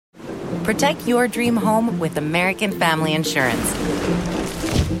Protect your dream home with American Family Insurance.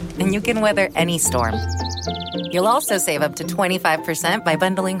 And you can weather any storm. You'll also save up to 25% by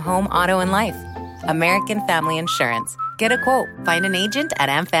bundling home, auto, and life. American Family Insurance. Get a quote. Find an agent at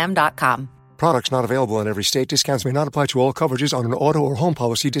amfam.com. Products not available in every state. Discounts may not apply to all coverages on an auto or home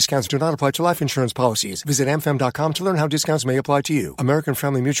policy. Discounts do not apply to life insurance policies. Visit amfam.com to learn how discounts may apply to you. American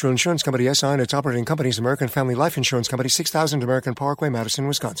Family Mutual Insurance Company, SI, and its operating companies, American Family Life Insurance Company, 6000 American Parkway, Madison,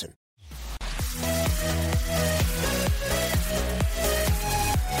 Wisconsin.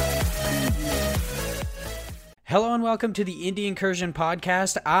 Hello and welcome to the Indie Incursion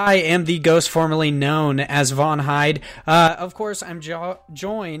podcast. I am the ghost formerly known as Vaughn Hyde. Of course, I'm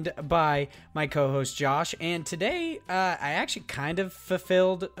joined by my co-host Josh, and today I actually kind of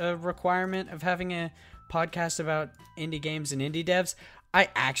fulfilled a requirement of having a podcast about indie games and indie devs. I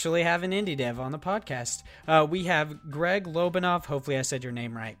actually have an indie dev on the podcast. We have Greg Lobanov. Hopefully I said your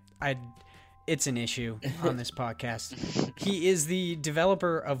name right. It's an issue on this podcast. He is the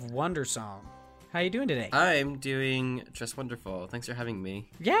developer of Wondersong. How are you doing today? I'm doing just wonderful. Thanks for having me.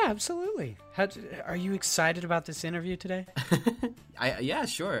 Yeah, absolutely. Are you excited about this interview today? Yeah,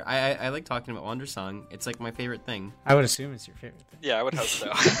 sure. I like talking about Wondersong. It's like my favorite thing. I would assume it's your favorite thing. Yeah, I would hope so.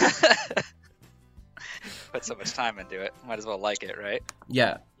 Put so much time into it. Might as well like it, right?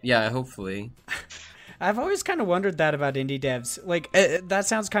 Yeah, hopefully. I've always kind of wondered that about indie devs. Like, that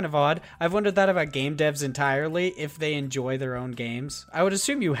sounds kind of odd. I've wondered that about game devs entirely, if they enjoy their own games. I would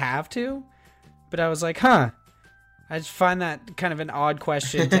assume you have to. But I was like, I just find that kind of an odd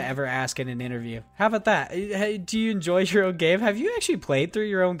question to ever ask in an interview. How about that? Hey, do you enjoy your own game? Have you actually played through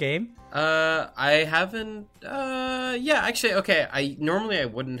your own game? I haven't. Yeah, actually, okay. I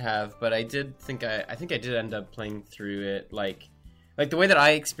wouldn't have, but I did think I think I did end up playing through it. Like the way that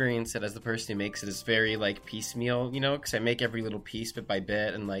I experience it as the person who makes it is very like piecemeal, you know, because I make every little piece bit by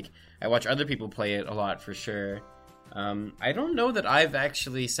bit, and like I watch other people play it a lot for sure. I don't know that I've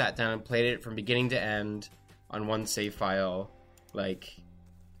actually sat down and played it from beginning to end on one save file, like,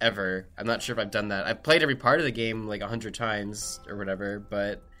 ever. I'm not sure if I've done that. I've played every part of the game, like, 100 times or whatever,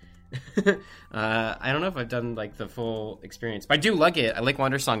 but I don't know if I've done, like, the full experience. But I do like it. I like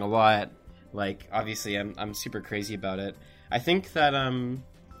Wondersong a lot. Like, obviously, I'm super crazy about it. I think that,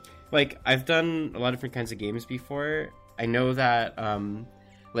 like, I've done a lot of different kinds of games before. I know that,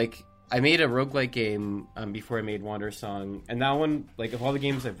 like, I made a roguelike game before I made Wondersong, and that one, like, of all the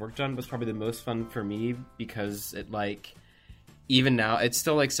games I've worked on, was probably the most fun for me because it, like, even now, it's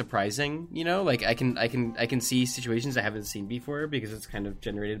still, like, surprising, you know? Like, I can see situations I haven't seen before because it's kind of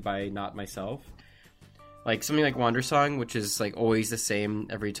generated by not myself. Like, something like Wondersong, which is, like, always the same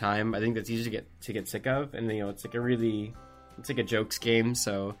every time, I think that's easy to get sick of, and, you know, it's like a jokes game,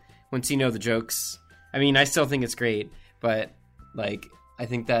 so once you know the jokes, I mean, I still think it's great, but, like, I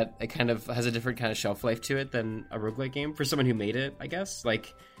think that it kind of has a different kind of shelf life to it than a roguelike game for someone who made it, I guess.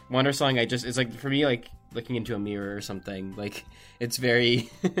 Like, Wondersong, it's like, for me, like, looking into a mirror or something. Like, it's very,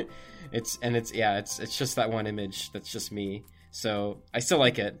 it's just that one image that's just me. So, I still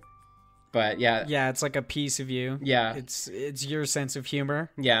like it. But, yeah. Yeah, it's like a piece of you. Yeah. It's your sense of humor.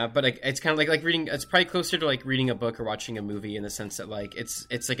 Yeah, but like, it's kind of like reading, it's probably closer to, like, reading a book or watching a movie in the sense that, like,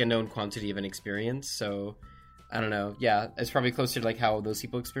 it's like a known quantity of an experience, so I don't know. Yeah, it's probably closer to like how those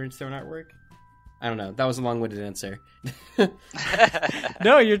people experience their own artwork. I don't know. That was a long-winded answer.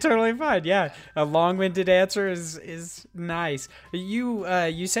 No, you're totally fine. Yeah, a long-winded answer is nice.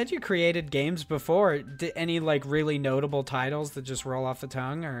 You said you created games before. Any like really notable titles that just roll off the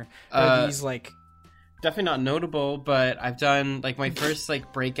tongue, or are these like? Definitely not notable, but I've done like my first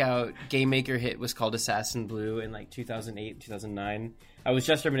like breakout game maker hit was called Assassin Blue in like 2008, 2009. I was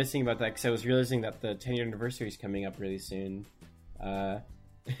just reminiscing about that because I was realizing that the 10-year anniversary is coming up really soon. And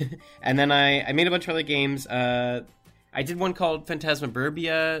then I made a bunch of other games. I did one called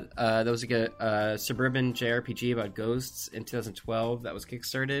Phantasmaburbia. That was like a suburban JRPG about ghosts in 2012. That was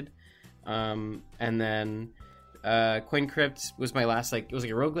kickstarted. And then Coin Crypt was my last, like, it was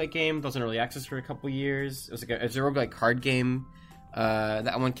like a roguelike game. That was in early access for a couple years. It was a roguelike card game.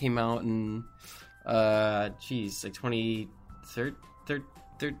 That one came out in, like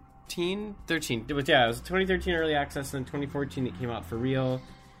 2013? 13? It was 2013 early access, and then 2014 it came out for real.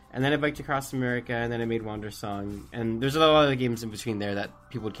 And then I biked across America, and then I made Wondersong. And there's a lot of other games in between there that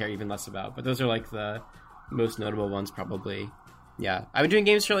people would care even less about. But those are, like, the most notable ones, probably. Yeah. I've been doing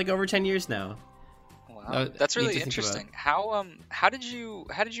games for, like, over 10 years now. Wow, that's really interesting. How did you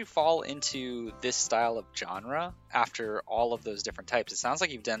fall into this style of genre after all of those different types? It sounds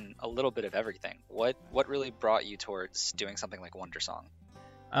like you've done a little bit of everything. What really brought you towards doing something like Wondersong?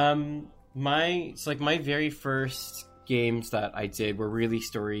 My very first games that I did were really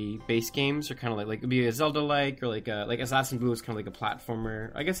story-based games, or kind of like it'd be a Zelda-like, or like Assassin's Blue was kind of like a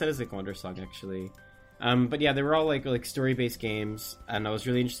platformer. I guess that is like Wandersong, actually. But yeah, they were all like story-based games, and I was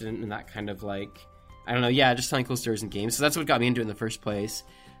really interested in that kind of like, I don't know, yeah, just telling cool stories in games. So that's what got me into it in the first place.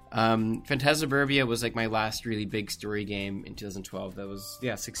 Phantasmagoria was like my last really big story game in 2012. That was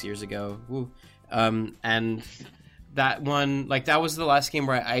 6 years ago. Woo. And that one, like, that was the last game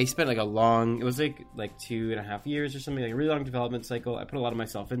where I spent like a long, it was like 2.5 years or something, like a really long development cycle. I put a lot of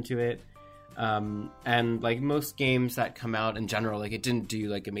myself into it. And like most games that come out in general, like it didn't do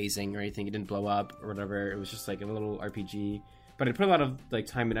like amazing or anything. It didn't blow up or whatever. It was just like a little RPG, but I put a lot of like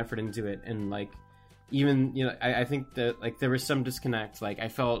time and effort into it. And like, even, you know, I think that like there was some disconnect. Like I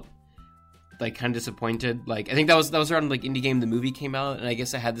felt like kind of disappointed. Like I think that was around like Indie Game the movie came out, and I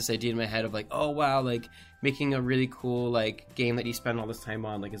guess I had this idea in my head of like, oh wow, like making a really cool like game that you spend all this time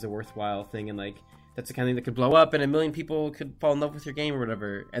on like is a worthwhile thing, and like that's the kind of thing that could blow up and 1 million people could fall in love with your game or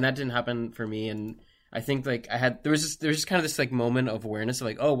whatever. And that didn't happen for me. And I think like there was just kind of this like moment of awareness of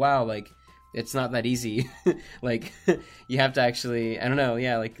like, oh wow, like it's not that easy. Like you have to actually, I don't know,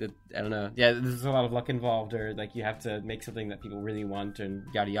 yeah, like I don't know, yeah, there's a lot of luck involved, or like you have to make something that people really want and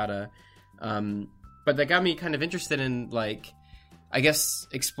yada yada. But that got me kind of interested in like, I guess,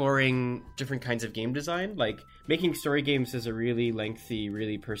 exploring different kinds of game design. Like making story games is a really lengthy,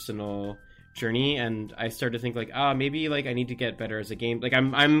 really personal journey, and I started to think like, maybe like I need to get better as a game. Like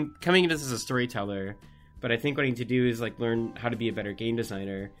I'm coming into this as a storyteller, but I think what I need to do is like learn how to be a better game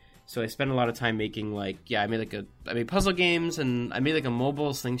designer. So I spent a lot of time making like, I made puzzle games, and I made like a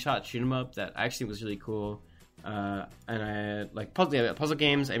mobile slingshot shoot 'em up that actually was really cool. And I like puzzle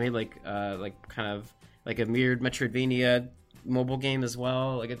games. I made like kind of like a weird Metroidvania mobile game as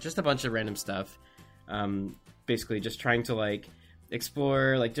well. Like just a bunch of random stuff. Basically just trying to like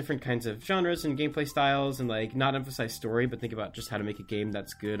explore like different kinds of genres and gameplay styles, and like not emphasize story, but think about just how to make a game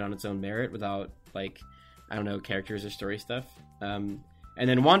that's good on its own merit without like, I don't know, characters or story stuff. And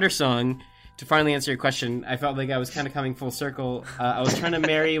then Wandersong, to finally answer your question, I felt like I was kind of coming full circle. I was trying to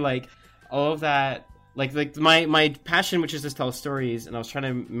marry like all of that, like my passion, which is to tell stories, and I was trying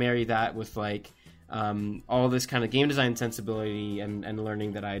to marry that with like all this kind of game design sensibility and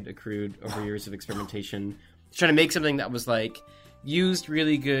learning that I'd accrued over years of experimentation. Trying to make something that was like used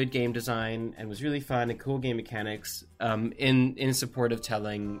really good game design and was really fun and cool game mechanics in support of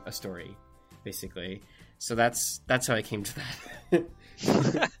telling a story, basically. So that's how I came to that.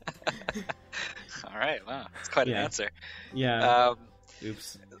 All right, wow, that's quite an answer. Yeah.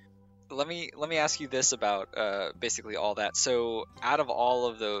 Oops. Let me ask you this about basically all that. So, out of all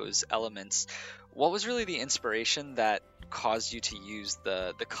of those elements, what was really the inspiration that caused you to use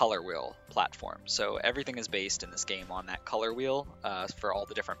the color wheel platform? So everything is based in this game on that color wheel for all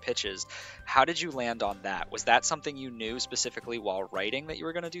the different pitches. How did you land on that? Was that something you knew specifically while writing that you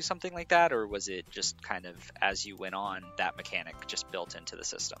were going to do something like that, or was it just kind of as you went on, that mechanic just built into the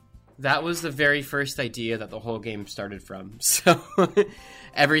system? That was the very first idea that the whole game started from. So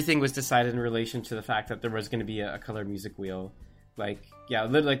everything was decided in relation to the fact that there was going to be a color music wheel. Like, yeah,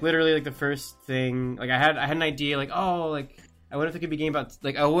 literally, like the first thing, like I had an idea, like, oh, like I wonder if it could be a game about,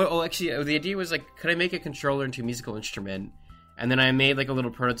 like, actually, the idea was like, could I make a controller into a musical instrument? And then I made like a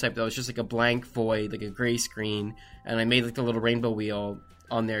little prototype that was just like a blank void, like a gray screen, and I made like the little rainbow wheel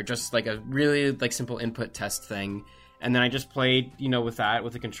on there, just like a really like simple input test thing. And then I just played, with that,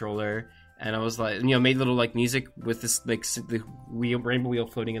 with the controller, and I was like, made little like music with this like the rainbow wheel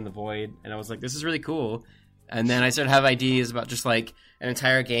floating in the void, and I was like, this is really cool. And then I started to have ideas about just like an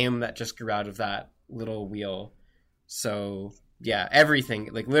entire game that just grew out of that little wheel. So yeah, everything,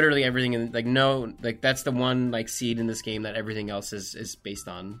 like literally everything, and like that's the one like seed in this game that everything else is based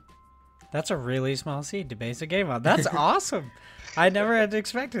on. That's a really small seed to base a game on. That's awesome. I never had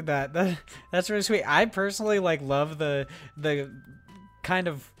expected that. That's really sweet. I personally like love the kind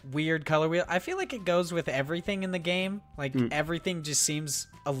of weird color wheel. I feel like it goes with everything in the game. Like everything just seems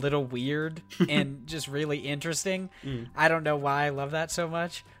a little weird and just really interesting. I don't know why I love that so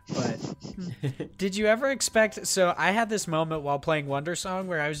much, but did you ever expect... So I had this moment while playing Wandersong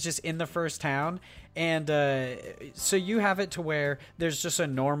where I was just in the first town, and so you have it to where there's just a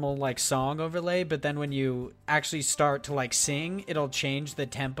normal like song overlay, but then when you actually start to like sing, it'll change the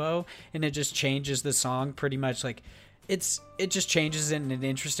tempo, and it just changes the song pretty much. Like it just changes in an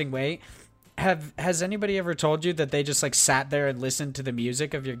interesting way. Has anybody ever told you that they just like sat there and listened to the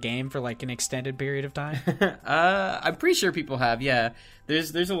music of your game for like an extended period of time? I'm pretty sure people have. Yeah,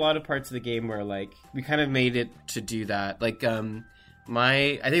 there's a lot of parts of the game where like we kind of made it to do that. Like I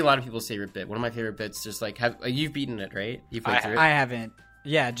think a lot of people's favorite bit. One of my favorite bits, just like you've beaten it, right? You've played through it. I haven't.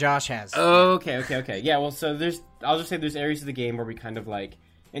 Yeah, Josh has. Oh, okay. Yeah, well, so I'll just say there's areas of the game where we kind of like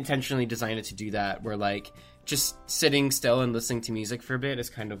intentionally design it to do that, where like just sitting still and listening to music for a bit is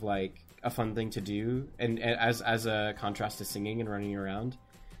kind of like a fun thing to do, and as a contrast to singing and running around.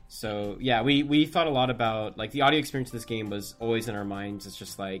 So yeah, we thought a lot about like the audio experience of this game was always in our minds. It's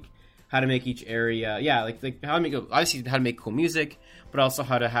just like how to make each area, like how to make, obviously how to make cool music, but also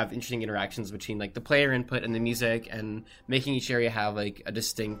how to have interesting interactions between like the player input and the music, and making each area have like a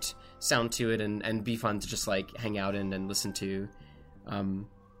distinct sound to it, and be fun to just like hang out in and listen to.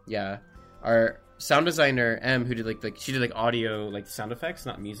 Yeah, our sound designer who did like she did like audio, like sound effects,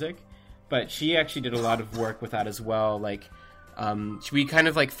 not music, but she actually did a lot of work with that as well. Like we kind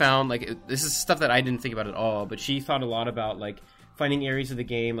of like found like this is stuff that I didn't think about at all, but she thought a lot about like finding areas of the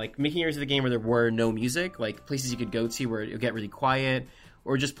game, like making areas of the game where there were no music, like places you could go to where it would get really quiet,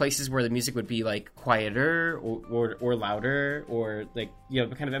 or just places where the music would be like quieter or louder, or like, you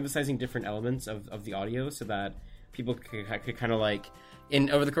know, kind of emphasizing different elements of the audio so that people could kind of like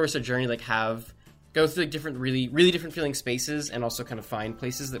over the course of the journey like go through like different really different feeling spaces, and also kind of find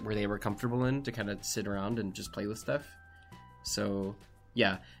places where they were comfortable in to kind of sit around and just play with stuff. So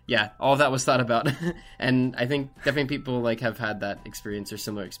yeah, all of that was thought about. And I think definitely people like have had that experience or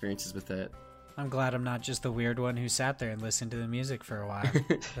similar experiences with it. I'm glad I'm not just the weird one who sat there and listened to the music for a while.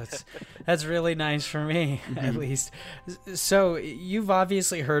 That's really nice for me, at least. So you've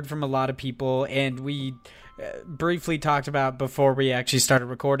obviously heard from a lot of people, and we briefly talked about before we actually started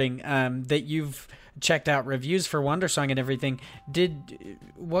recording that you've checked out reviews for Wondersong and everything.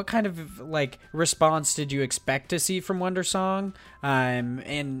 What kind of like response did you expect to see from Wondersong?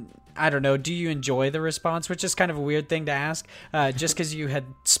 And I don't know, do you enjoy the response? Which is kind of a weird thing to ask, just because you had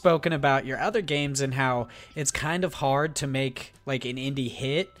spoken about your other games and how it's kind of hard to make like an indie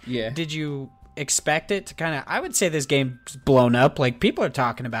hit. Yeah. Did you expect it to kind of? I would say this game's blown up. Like people are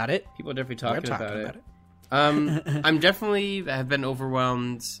talking about it. People are definitely talking about it. I'm definitely have been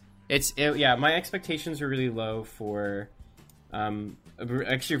overwhelmed. My expectations were really low for,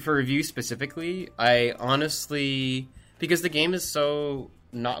 actually for reviews specifically. I honestly, because the game is so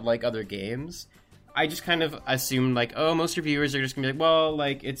not like other games, I just kind of assumed like, oh, most reviewers are just gonna be like, well,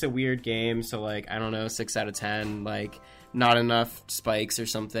 like it's a weird game, so like I don't know, 6 out of 10, like not enough spikes or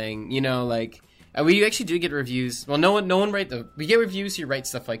something, you know, like. We actually do get reviews. Well, no one we get reviews who write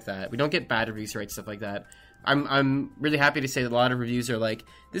stuff like that. We don't get bad reviews who write stuff like that. I'm really happy to say that a lot of reviews are like,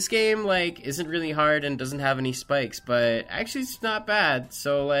 this game like isn't really hard and doesn't have any spikes, but actually it's not bad.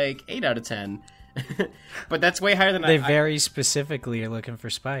 So like 8 out of 10. But that's way higher than they very specifically are looking for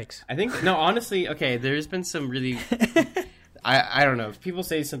spikes. I think honestly, okay, there's been some really I don't know. People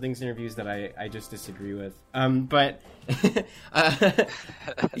say some things in reviews that I just disagree with. But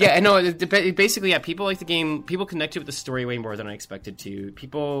yeah, no. Basically, yeah. People like the game. People connected with the story way more than I expected to.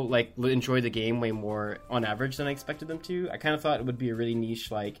 People like enjoy the game way more on average than I expected them to. I kind of thought it would be a really niche.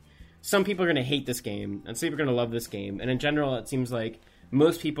 Like some people are going to hate this game, and some people are going to love this game. And in general, it seems like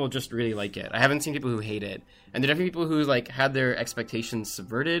most people just really like it. I haven't seen people who hate it, and there are definitely people who like had their expectations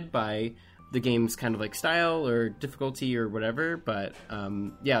subverted by the game's kind of like style or difficulty or whatever, but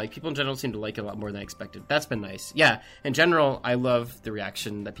yeah, like people in general seem to like it a lot more than I expected. That's been nice. Yeah, in general, I love the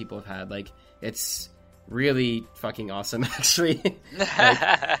reaction that people have had. Like, it's really fucking awesome, actually.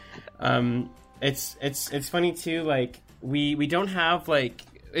 Like, it's funny too. Like, we don't have like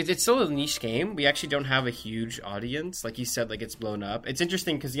it's still a niche game. We actually don't have a huge audience. Like you said, like it's blown up. It's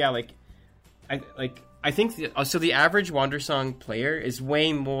interesting because yeah, I think the average Wondersong player is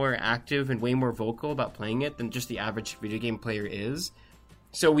way more active and way more vocal about playing it than just the average video game player is.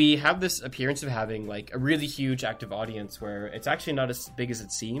 So we have this appearance of having like a really huge active audience where it's actually not as big as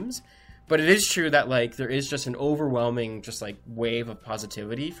it seems. But it is true that like there is just an overwhelming just like wave of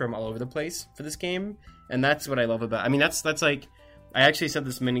positivity from all over the place for this game, and that's what I love about. I mean, that's like I actually said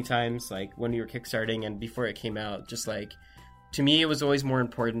this many times, like when we were kickstarting and before it came out, just like. To me, it was always more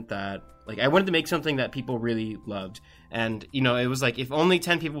important that, like, I wanted to make something that people really loved. And, you know, it was like, if only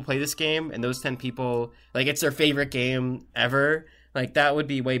 10 people play this game, and those 10 people, like, it's their favorite game ever, like, that would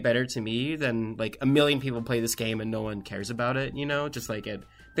be way better to me than, like, 1 million people play this game and no one cares about it, you know? Just, like,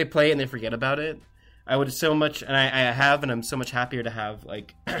 they play it and they forget about it. I would so much, and I have, and I'm so much happier to have,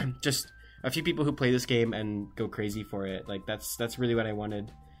 like, just a few people who play this game and go crazy for it. Like, that's really what I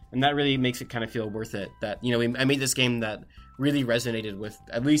wanted. And that really makes it kind of feel worth it. That, you know, I made this game that really resonated with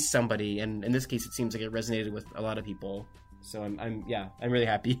at least somebody, and in this case, it seems like it resonated with a lot of people. So I'm really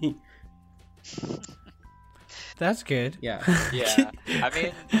happy. That's good. Yeah. Yeah. I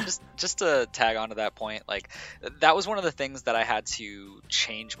mean, just to tag on to that point, like that was one of the things that I had to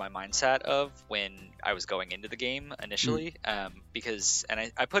change my mindset of when I was going into the game initially, because,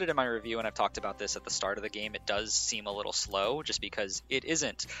 and I put it in my review, and I've talked about this at the start of the game, it does seem a little slow just because it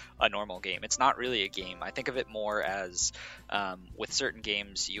isn't a normal game. It's not really a game. I think of it more as, with certain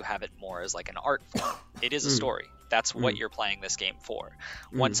games, you have it more as like an art form. It is a story. That's what you're playing this game for.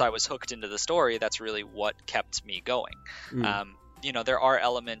 Once I was hooked into the story, that's really what kept me going. You know, there are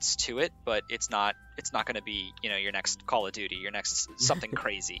elements to it, but it's not going to be, you know, your next Call of Duty, your next something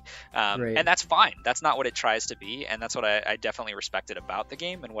crazy. Right. And that's fine. That's not what it tries to be. And that's what I definitely respected about the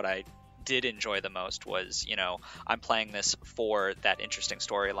game. And what I did enjoy the most was, you know, I'm playing this for that interesting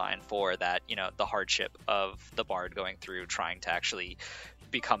storyline, for that, you know, the hardship of the bard going through trying to actually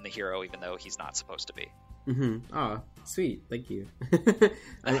become the hero, even though he's not supposed to be. Oh, sweet. Thank you.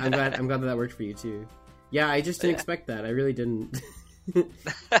 I'm glad that worked for you too. Yeah, I just didn't expect that. I really didn't.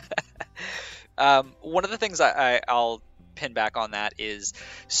 One of the things I'll pin back on that is,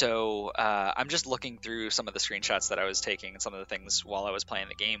 so I'm just looking through some of the screenshots that I was taking and some of the things while I was playing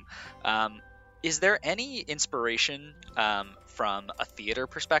the game. Is there any inspiration from a theater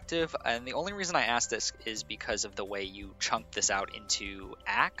perspective? And the only reason I ask this is because of the way you chunk this out into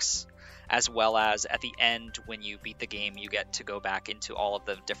acts, as well as at the end when you beat the game, you get to go back into all of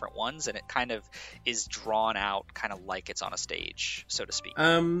the different ones, and it kind of is drawn out kind of like it's on a stage, so to speak.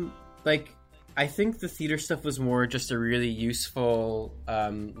 Like, I think the theater stuff was more just a really useful,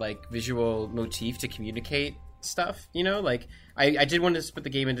 like, visual motif to communicate stuff, you know? Like, I did want to split the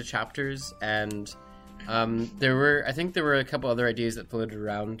game into chapters, and there were a couple other ideas that floated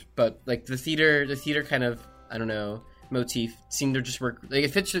around, but, like, the theater kind of, I don't know, motif seemed to just work. Like,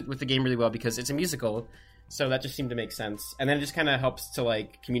 it fits with the game really well because it's a musical, so that just seemed to make sense. And then it just kind of helps to,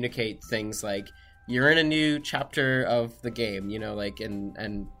 like, communicate things like you're in a new chapter of the game, you know, like,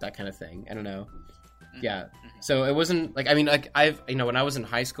 and that kind of thing. I don't know. Yeah. So it wasn't like, I mean, like, I've, you know, when I was in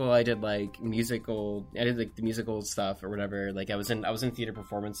high school, I did like the musical stuff or whatever. Like, I was in theater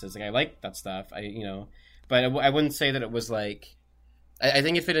performances. Like, I liked that stuff. But I wouldn't say that it was like, I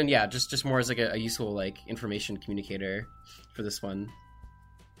think it fit in, yeah, just more as like a useful, like, information communicator for this one.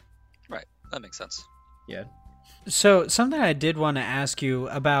 Right. That makes sense. Yeah. So something I did want to ask you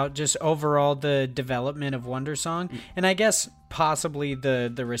about just overall the development of Wondersong, and I guess possibly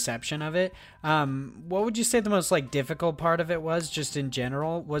the reception of it. What would you say the most, like, difficult part of it was, just in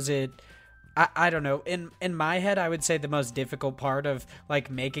general? Was it... I don't know. In my head, I would say the most difficult part of, like,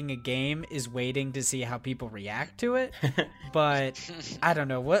 making a game is waiting to see how people react to it. But I don't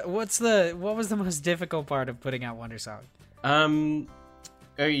know. What was the most difficult part of putting out Wondersong?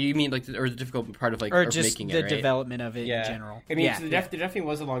 Or you mean like the difficult part of, like, or of just making the it, right? development of it in general? I mean, there definitely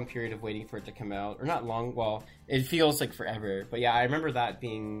was a long period of waiting for it to come out, or not long. Well, it feels like forever. But yeah, I remember that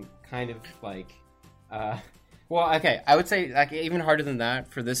being kind of like. Well, okay, I would say, like, even harder than that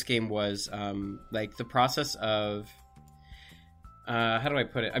for this game was, like, the process of, how do I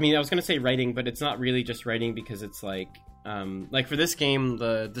put it? I mean, I was going to say writing, but it's not really just writing because it's, like for this game,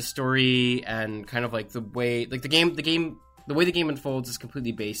 the story and kind of, like, the way the game unfolds is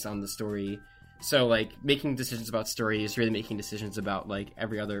completely based on the story. So, like, making decisions about story is really making decisions about, like,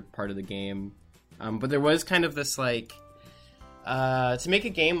 every other part of the game. But there was kind of this, like... to make a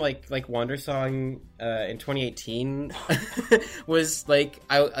game like Wondersong in 2018 was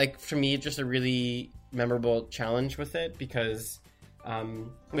for me just a really memorable challenge with it because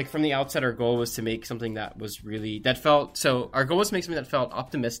like from the outset our goal was to make something that was really our goal was to make something that felt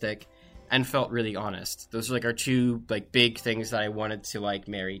optimistic and felt really honest. Those are like our two like big things that I wanted to like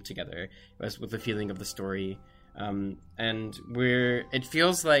marry together with the feeling of the story. And it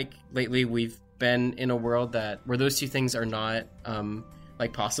feels like lately we've been in a world where those two things are not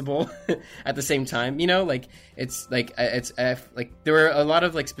like possible at the same time, you know, like it's like there were a lot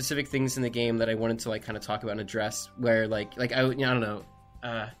of like specific things in the game that I wanted to like kind of talk about and address where I don't know,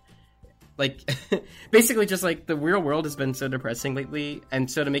 like basically just like the real world has been so depressing lately, and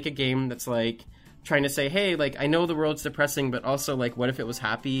so to make a game that's like trying to say, hey, like I know the world's depressing, but also like what if it was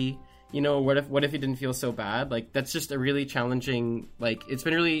happy? You know, what if it didn't feel so bad? Like, that's just a really challenging, like,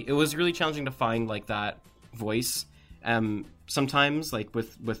 it was really challenging to find, like, that voice, sometimes, like,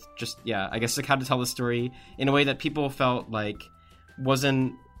 with just, yeah, I guess, like, how to tell the story in a way that people felt, like,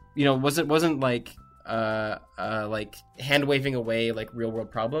 wasn't like, like, hand-waving away, like,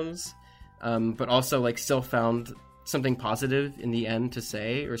 real-world problems, but also, like, still found something positive in the end to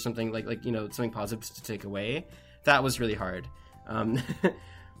say, or something, like, you know, something positive to take away. That was really hard.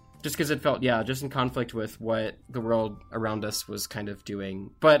 Just because it felt, yeah, just in conflict with what the world around us was kind of doing.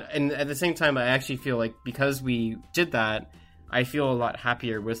 But at the same time, I actually feel like because we did that, I feel a lot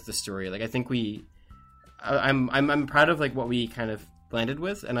happier with the story. Like I think I'm proud of like what we kind of landed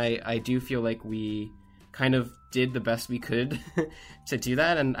with, and I do feel like we kind of did the best we could to do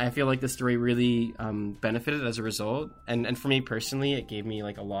that, and I feel like the story really benefited as a result. And for me personally, it gave me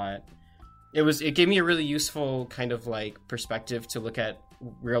like a lot. It gave me a really useful kind of like perspective to look at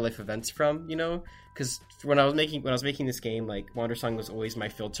real life events from, you know, because when I was making this game, like Wandersong was always my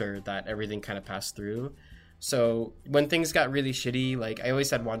filter that everything kind of passed through. So when things got really shitty, like I always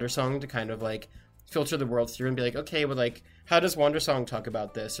had Wandersong to kind of like filter the world through and be like, okay, well, like how does Wandersong talk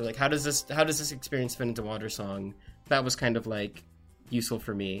about this, or like how does this experience fit into Wandersong? That was kind of like useful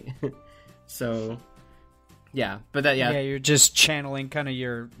for me. So yeah, but you're just channeling kind of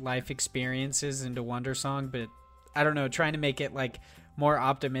your life experiences into Wandersong, but I don't know, trying to make it like more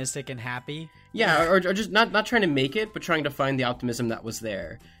optimistic and happy. Yeah, or just not trying to make it, but trying to find the optimism that was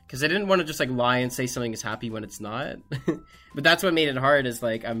there. Because I didn't want to just like lie and say something is happy when it's not. But that's what made it hard. Is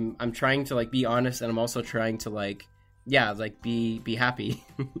like I'm trying to like be honest, and I'm also trying to like be happy.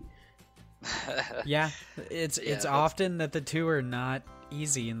 Yeah, it's often that the two are not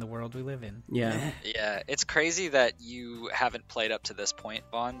easy in the world we live in. Yeah. Yeah, it's crazy that you haven't played up to this point,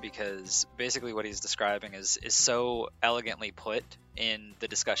 Vaughn, because basically what he's describing is so elegantly put in the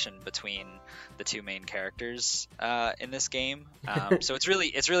discussion between the two main characters in this game. So it's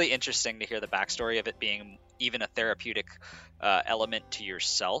really interesting to hear the backstory of it being even a therapeutic element to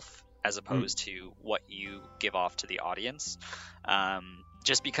yourself as opposed to what you give off to the audience.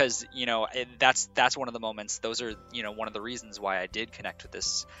 Just because, you know, that's one of the moments. Those are, you know, one of the reasons why I did connect with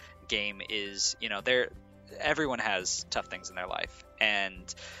this game is, you know, everyone has tough things in their life, and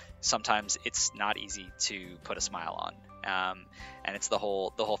sometimes it's not easy to put a smile on. And it's the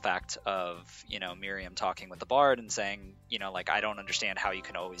whole fact of, you know, Miriam talking with the bard and saying, you know, like, I don't understand how you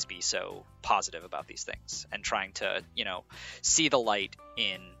can always be so positive about these things, and trying to, you know, see the light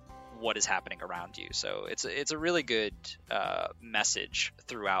in what is happening around you. So it's a really good message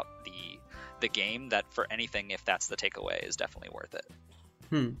throughout the game that, for anything, if that's the takeaway, is definitely worth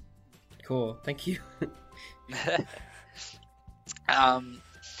it. Cool, thank you.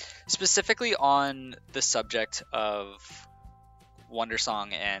 Specifically on the subject of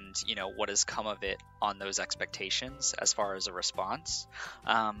Wandersong and, you know, what has come of it on those expectations as far as a response,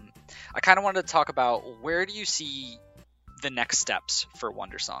 I kind of wanted to talk about, where do you see the next steps for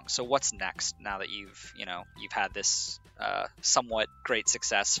Wandersong? So what's next now that you've had this somewhat great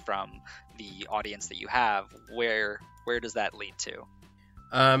success from the audience that you have? Where does that lead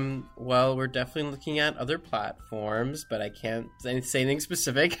to? Well, we're definitely looking at other platforms, but I can't say anything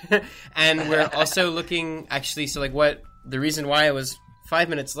specific. And we're also looking, actually, so like what the reason why I was 5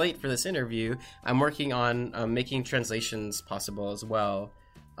 minutes late for this interview, I'm working on making translations possible as well.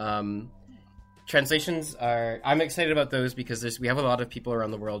 Translations I'm excited about those because we have a lot of people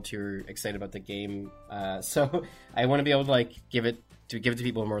around the world who are excited about the game. So I want to be able to like give it to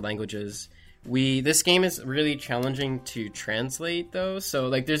people in more languages. This game is really challenging to translate though. So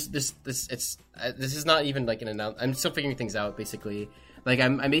like this is not even like I'm still figuring things out basically. Like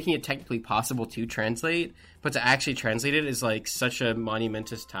I'm making it technically possible to translate, but to actually translate it is like such a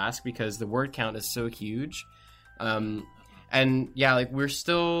monumentous task because the word count is so huge. And yeah, like we're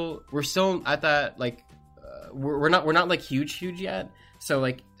still at that, like we're not like huge yet. So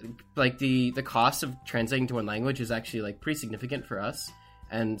like the cost of translating to one language is actually like pretty significant for us.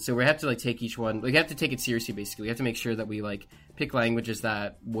 And so we have to like take each one. We have to take it seriously. Basically, we have to make sure that we like pick languages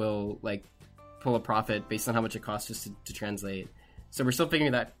that will like pull a profit based on how much it costs us to translate. So we're still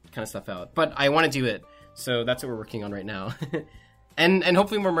figuring that kind of stuff out. But I want to do it, so that's what we're working on right now. And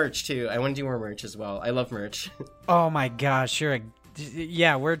hopefully more merch too. I want to do more merch as well. I love merch. Oh my gosh,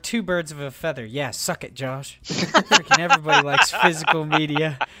 we're two birds of a feather. Yeah, suck it, Josh. Freaking everybody likes physical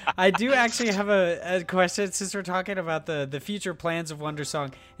media. I do actually have a question, since we're talking about the future plans of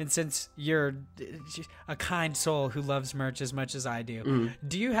Wandersong, and since you're a kind soul who loves merch as much as I do,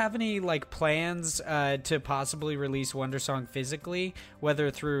 do you have any like plans to possibly release Wandersong physically,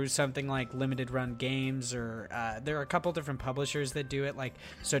 whether through something like limited run games, or there are a couple different publishers that do it, like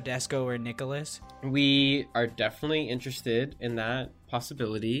Sodesco or Nicholas? We are definitely interested in that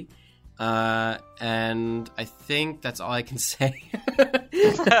possibility, and I think that's all I can say.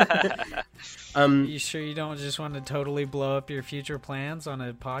 You sure you don't just want to totally blow up your future plans on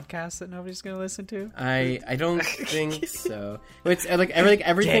a podcast that nobody's going to listen to? I don't think so. It's like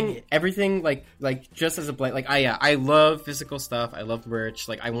everything like just as a blank, like I love physical stuff. I love merch.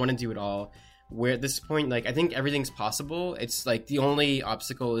 Like I want to do it all. Where at this point, like I think everything's possible. It's like the only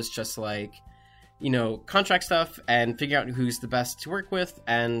obstacle is just like contract stuff and figuring out who's the best to work with,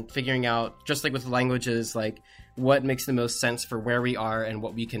 and figuring out, just like with languages, like what makes the most sense for where we are and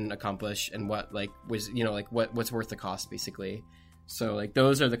what we can accomplish, and what like was what's worth the cost, basically. So like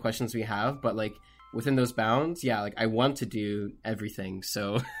those are the questions we have, but like within those bounds, yeah, like I want to do everything,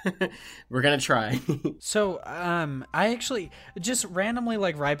 so we're gonna try. So I actually just randomly,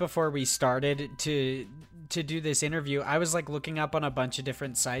 like right before we started to do this interview, I was like looking up on a bunch of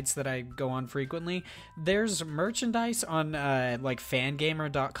different sites that I go on frequently. There's merchandise on like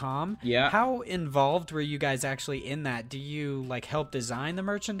fangamer.com. Yeah. How involved were you guys actually in that? Do you like help design the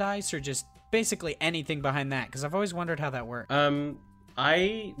merchandise, or just basically anything behind that? Because I've always wondered how that worked.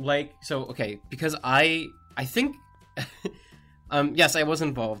 Because I think yes, I was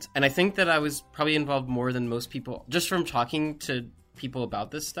involved, and I think that I was probably involved more than most people, just from talking to people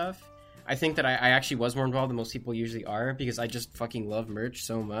about this stuff. I think that I actually was more involved than most people usually are, because I just fucking love merch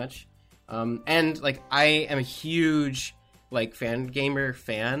so much. And like I am a huge like Fangamer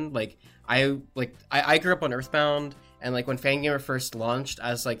fan. Like I grew up on Earthbound, and like when Fangamer first launched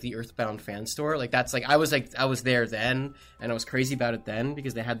as like the Earthbound fan store, like that's like I was there then, and I was crazy about it then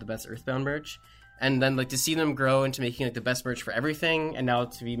because they had the best Earthbound merch. And then like to see them grow into making like the best merch for everything, and now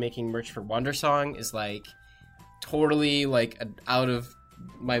to be making merch for Wandersong is like totally like out of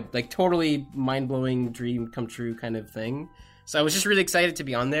my like totally mind-blowing dream come true kind of thing. So I was just really excited to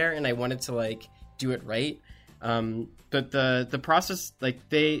be on there, and I wanted to like do it right. But the process, like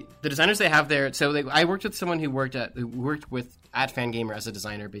the designers they have there, so I worked with someone who worked at Fangamer as a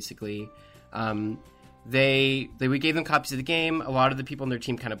designer, basically. We gave them copies of the game. A lot of the people on their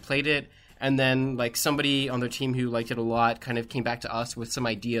team kind of played it, and then like somebody on their team who liked it a lot kind of came back to us with some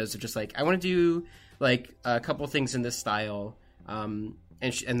ideas of just like, I want to do like a couple things in this style.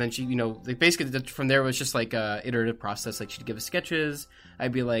 And then she, basically from there was just like a iterative process. Like she'd give us sketches.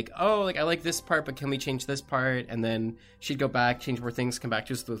 I'd be like, oh, like I like this part, but can we change this part? And then she'd go back, change more things, come back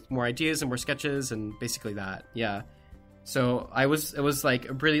to us with more ideas and more sketches, and basically that. Yeah. So it was like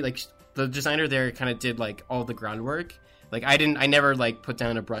really like the designer there kind of did like all the groundwork. Like I never like put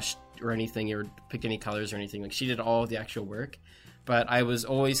down a brush or anything or picked any colors or anything. Like she did all of the actual work. But I was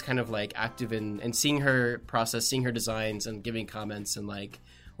always kind of like active in seeing her process, seeing her designs, and giving comments, and like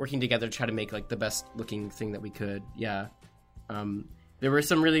working together to try to make like the best looking thing that we could. Yeah. There were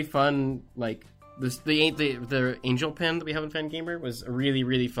some really fun, like the angel pin that we have in Fangamer was a really,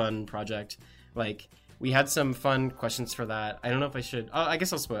 really fun project. Like we had some fun questions for that. I don't know if I should. I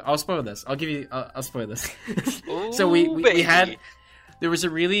guess I'll spoil this. I'll spoil this. Ooh, so we had. There was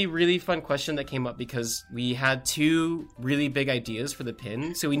a really, really fun question that came up because we had two really big ideas for the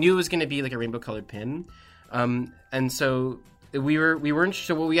pin. So we knew it was going to be like a rainbow colored pin. And so we weren't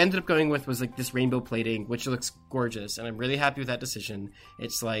sure. What we ended up going with was like this rainbow plating, which looks gorgeous. And I'm really happy with that decision.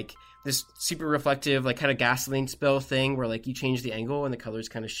 It's like this super reflective, like kind of gasoline spill thing where like you change the angle and the colors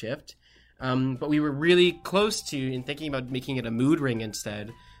kind of shift. But we were really close to in thinking about making it a mood ring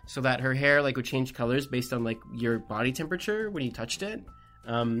instead, so that her hair like would change colors based on like your body temperature when you touched it,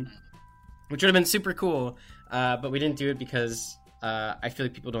 which would have been super cool. But we didn't do it because I feel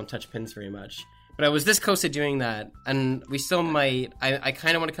like people don't touch pins very much. But I was this close to doing that, and we still might. I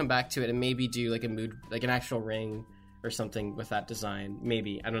kind of want to come back to it and maybe do like a mood, like an actual ring or something with that design.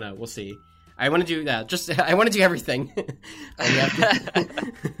 Maybe, I don't know. We'll see. I want to do that. Just I want to do everything.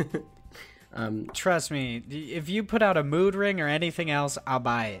 Trust me, if you put out a mood ring or anything else, I'll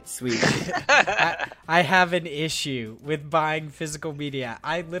buy it. Sweet. I have an issue with buying physical media.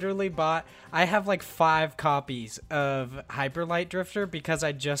 I have like 5 copies of Hyperlight Drifter because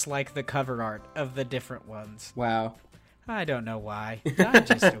I just like the cover art of the different ones. Wow. I don't know why. I'm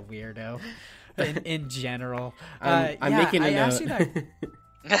just a weirdo in general. I'm making a note.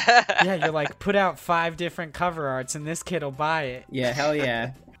 Yeah, you're like, put out 5 different cover arts and this kid will buy it. Yeah, hell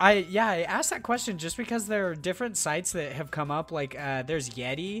yeah. I asked that question just because there are different sites that have come up. Like there's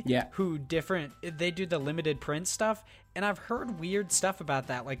Yeti, they do the limited print stuff, and I've heard weird stuff about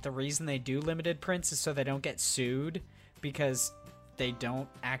that. Like the reason they do limited prints is so they don't get sued because they don't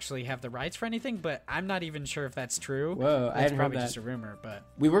actually have the rights for anything. But I'm not even sure if that's true. Whoa, I hadn't probably heard that. Just a rumor. But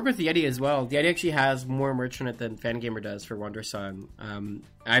we work with Yeti as well. Yeti actually has more merch on it than Fangamer does for Wandersong.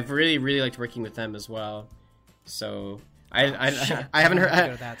 I've really, really liked working with them as well. So. I haven't heard. I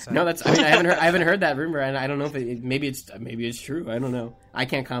haven't heard that rumor, and I don't know if maybe it's true. I don't know. I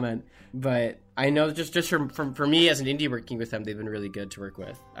can't comment, but I know just for me as an indie working with them, they've been really good to work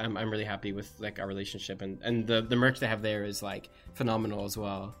with. I'm really happy with like our relationship, and the merch they have there is like phenomenal as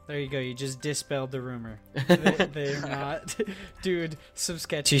well. There you go. You just dispelled the rumor. They're not, dude. Some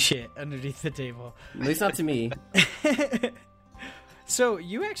sketchy shit underneath the table. At least not to me. So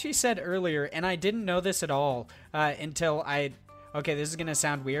you actually said earlier, and I didn't know this at all until okay, this is going to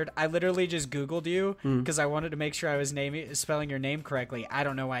sound weird. I literally just Googled you because I wanted to make sure I was spelling your name correctly. I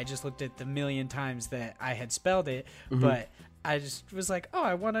don't know why. I just looked at the million times that I had spelled it, but I just was like, oh,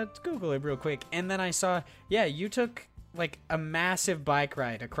 I want to Google it real quick. And then I saw, yeah, you took like a massive bike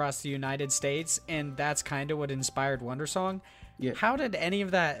ride across the United States, and that's kind of what inspired Wondersong. Yeah. How did any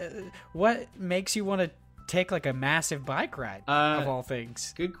of that, what makes you want to take like a massive bike ride of all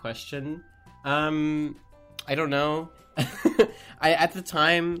things? Good question. I don't know. At the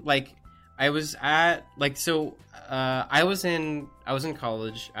time, like, I was at, like, so, I was in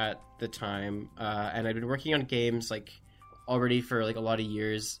college at the time, and I'd been working on games, like, already for, like, a lot of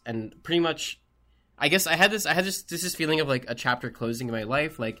years, and pretty much, I guess I had this feeling of, like, a chapter closing in my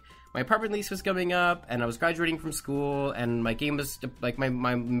life, like, my apartment lease was coming up, and I was graduating from school, and my game was, like, my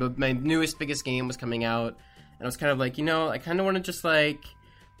newest, biggest game was coming out, and I was kind of like, I kind of want to just, like,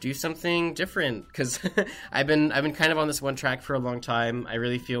 do something different, because I've been kind of on this one track for a long time. I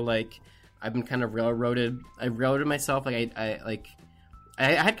really feel like I've been kind of railroaded myself. Like I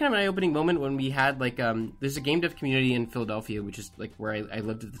had kind of an eye-opening moment when we had like there's a game dev community in Philadelphia, which is like where I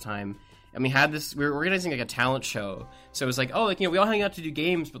lived at the time, and we were organizing like a talent show. So it was like, oh, like, we all hang out to do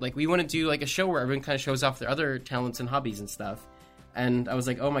games, but like we want to do like a show where everyone kind of shows off their other talents and hobbies and stuff. And I was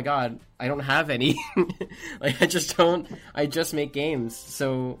like, oh my god, I don't have any. Like, I just make games.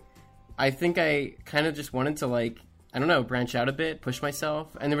 So I think I kind of just wanted to, like, I don't know, branch out a bit, push myself.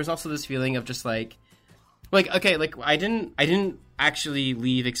 And there was also this feeling of just like, okay, like, I didn't actually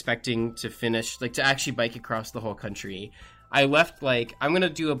leave expecting to finish, like, to actually bike across the whole country. I left, like, I'm going to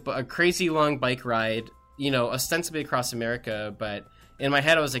do a crazy long bike ride, ostensibly across America, but in my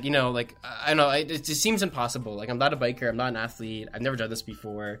head, I was like, like, I don't know, it just seems impossible. Like, I'm not a biker, I'm not an athlete, I've never done this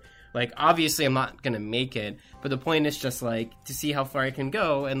before. Like, obviously, I'm not gonna make it, but the point is just, like, to see how far I can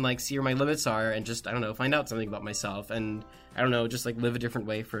go and, like, see where my limits are and just, I don't know, find out something about myself and, I don't know, just, like, live a different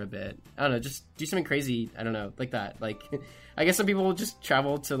way for a bit. I don't know, just do something crazy, I don't know, like that. Like, I guess some people will just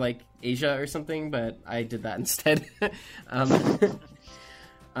travel to, like, Asia or something, but I did that instead.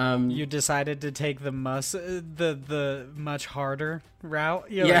 You decided to take the much harder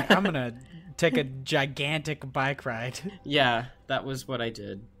route. You're like, I'm gonna take a gigantic bike ride. Yeah, that was what I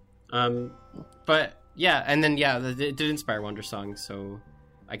did. But yeah, and then it did inspire Wondersong. So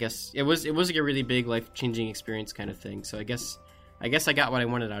I guess it was like a really big life-changing experience kind of thing. So I guess I got what I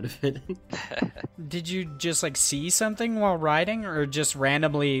wanted out of it. Did you just like see something while riding, or just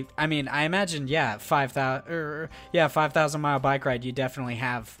randomly? I mean, I imagine 5,000 mile bike ride. You definitely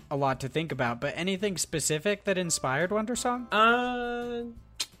have a lot to think about. But anything specific that inspired Wondersong?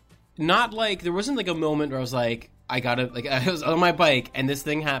 Not like there wasn't like a moment where I was like, I was on my bike and this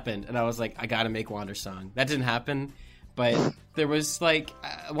thing happened, and I was like, I gotta make Wondersong. That didn't happen, but there was like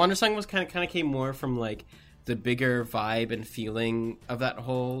Wondersong was kind of came more from like the bigger vibe and feeling of that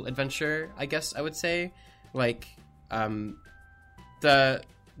whole adventure, I guess I would say. Like, the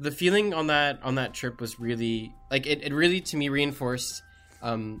feeling on that trip was really, like, it really, to me, reinforced,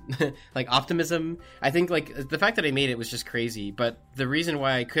 like, optimism. I think, like, the fact that I made it was just crazy, but the reason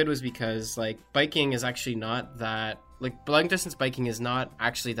why I could was because, like, biking is actually not that, like, long distance biking is not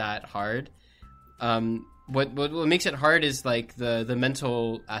actually that hard. What makes it hard is, like, the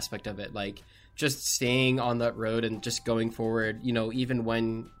mental aspect of it, like, just staying on that road and just going forward, even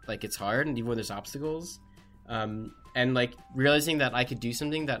when, like, it's hard and even when there's obstacles, and, like, realizing that I could do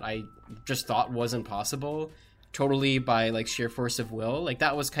something that I just thought wasn't possible totally by, like, sheer force of will. Like,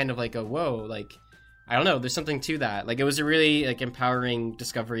 that was kind of like a whoa, like, I don't know, there's something to that. Like, it was a really, like, empowering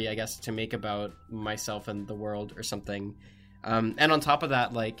discovery, I guess, to make about myself and the world or something. And on top of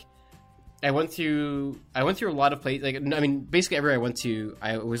that, like, I went through a lot of places. Like, I mean, basically everywhere I went to,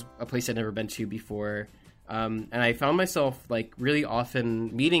 it was a place I'd never been to before, and I found myself, like, really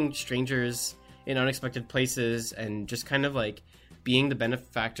often meeting strangers in unexpected places and just kind of, like, being the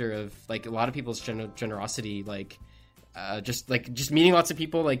benefactor of, like, a lot of people's generosity. Like, just meeting lots of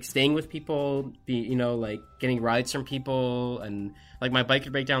people, like, staying with people, like, getting rides from people, and, like, my bike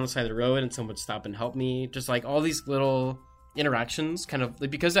would break down the side of the road and someone would stop and help me. Just, like, all these little interactions, kind of,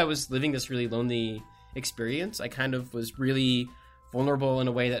 like, because I was living this really lonely experience, I kind of was really vulnerable in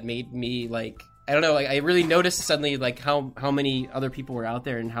a way that made me, like, I don't know, like, I really noticed suddenly, like, how many other people were out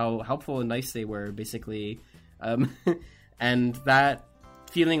there and how helpful and nice they were, basically. And that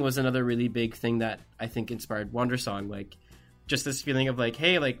feeling was another really big thing that I think inspired Wondersong. Like, just this feeling of, like,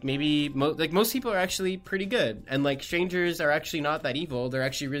 hey, like, maybe most people are actually pretty good, and, like, strangers are actually not that evil. They're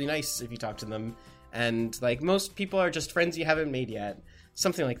actually really nice if you talk to them. And, like, most people are just friends you haven't made yet.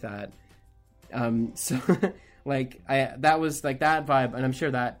 Something like that. So Like that was like that vibe, and I'm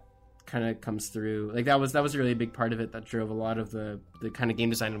sure that kind of comes through. Like that was a really big part of it that drove a lot of the kind of game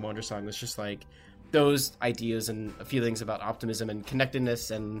design in Wandersong. Was just like those ideas and feelings about optimism and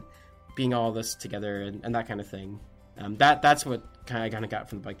connectedness and being all this together and that kind of thing. That's what I kind of got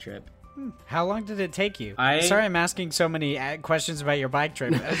from the bike trip. How long did it take you? Sorry, I'm asking so many questions about your bike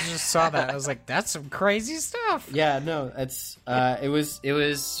trip. I just saw that. I was like, that's some crazy stuff. Yeah, no, it's it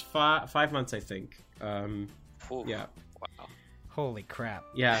was 5 months, I think. Yeah. Wow. Holy crap.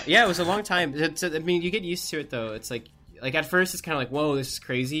 Yeah, it was a long time. I mean, you get used to it though. It's like at first it's kind of like, whoa, this is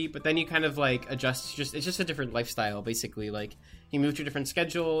crazy, but then you kind of like adjust. It's just a different lifestyle, basically. Like you move to a different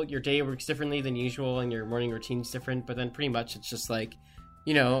schedule, your day works differently than usual, and your morning routine's different. But then pretty much it's just like,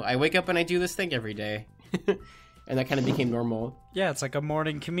 I wake up and I do this thing every day, and that kind of became normal. Yeah, it's like a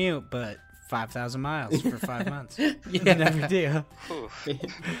morning commute, but 5,000 miles for 5 months. Yeah, never do.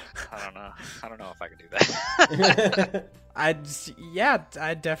 I don't know if I can do that.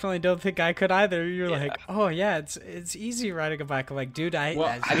 I definitely don't think I could either. You're like, oh yeah, it's easy riding a bike. I'm like, dude, I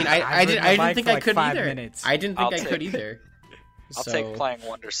didn't think I could either. Minutes. I didn't think I could either. I'll take playing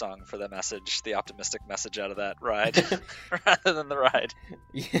Wandersong for the message, the optimistic message out of that ride, rather than the ride.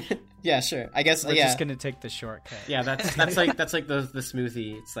 Yeah, sure. I guess we're just gonna take the shortcut. Yeah, that's like the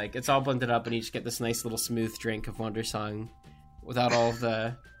smoothie. It's like it's all blended up, and you just get this nice little smooth drink of Wandersong, without all of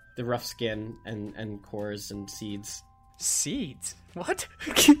the rough skin and cores and seeds. Seeds? What?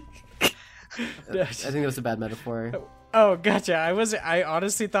 I think that was a bad metaphor. Oh, gotcha. I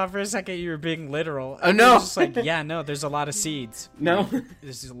honestly thought for a second you were being literal. Oh, no. Just like, yeah, no, there's a lot of seeds. No.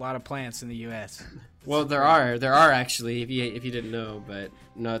 There's a lot of plants in the U.S. Well, there are actually, if you didn't know, but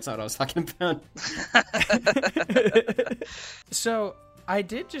no, that's not what I was talking about. So, I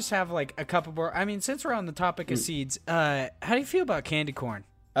did just have like a couple more. I mean, since we're on the topic of seeds, how do you feel about candy corn?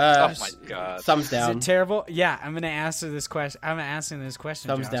 Oh my god! Thumbs down. Is it terrible? Yeah, I'm gonna ask this question. I'm asking this question.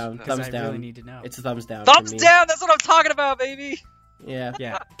 Thumbs Josh, down. Thumbs down. I really need to know. It's a thumbs down. Thumbs down. That's what I'm talking about, baby. Yeah.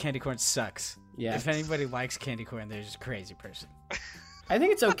 Yeah. Candy corn sucks. Yeah. If anybody likes candy corn, they're just a crazy person. I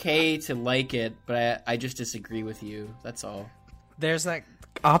think it's okay to like it, but I just disagree with you. That's all. There's that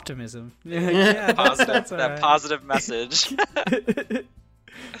optimism. Yeah, that positive message.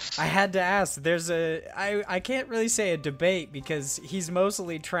 I had to ask. I can't really say a debate because he's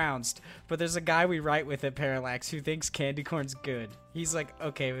mostly trounced, but there's a guy we write with at Parallax who thinks candy corn's good. He's like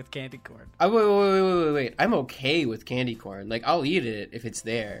okay with candy corn. Wait. I'm okay with candy corn. Like I'll eat it if it's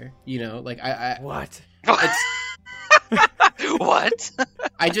there. Like I What? What?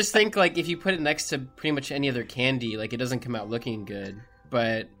 I just think like if you put it next to pretty much any other candy, like it doesn't come out looking good.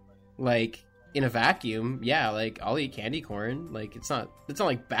 But like in a vacuum, yeah, like I'll eat candy corn. Like it's not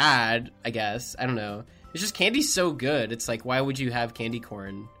like bad, I guess. I don't know. It's just candy's so good. It's like, why would you have candy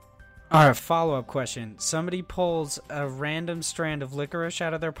corn? All right, follow-up question. Somebody pulls a random strand of licorice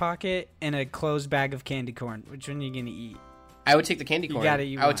out of their pocket and a closed bag of candy corn. Which one are you gonna eat? I would take the candy corn.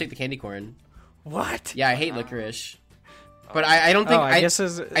 I would take the candy corn. What? Yeah, I hate licorice. But I don't think I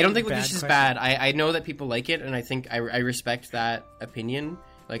don't think licorice is bad. I know that people like it, and I think I respect that opinion.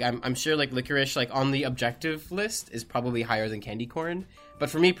 Like I'm sure like licorice like on the objective list is probably higher than candy corn, but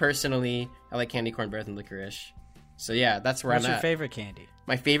for me personally, I like candy corn better than licorice. So yeah, that's where What's I'm at. What's your favorite candy?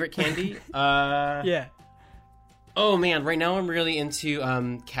 My favorite candy? Yeah. Oh man, right now I'm really into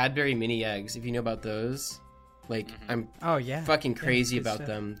Cadbury mini eggs. If you know about those, like I'm fucking crazy about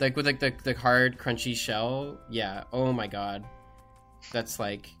them. Like with like the hard crunchy shell. Yeah. Oh my god, that's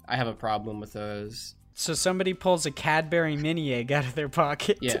like I have a problem with those. So somebody pulls a Cadbury mini egg out of their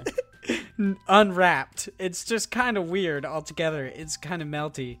pocket. Yeah. Unwrapped. It's just kind of weird altogether. It's kind of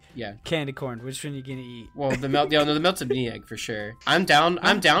melty. Yeah. Candy corn. Which one are you gonna eat? Well, the melted mini egg for sure. I'm down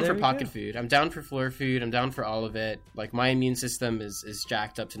for pocket food. I'm down for floor food. I'm down for all of it. Like my immune system is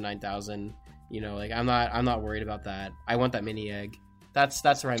jacked up to 9,000. Like I'm not worried about that. I want that mini egg. That's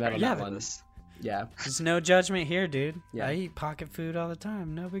where I'm at on that one. Yeah. There's no judgment here, dude. Yeah. I eat pocket food all the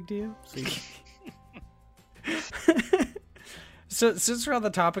time. No big deal. So since we're on the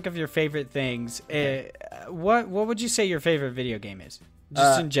topic of your favorite things, what would you say your favorite video game is?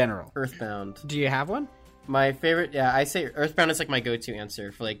 Just in general. Earthbound. Do you have one? My favorite, yeah, I say Earthbound is like my go-to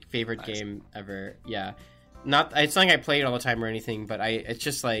answer for like favorite game ever. Yeah, it's not like I play it all the time or anything, but it's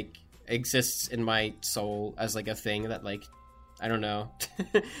just like exists in my soul as like a thing that like I don't know.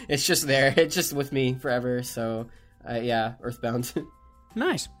 It's just there. It's just with me forever. So yeah, Earthbound.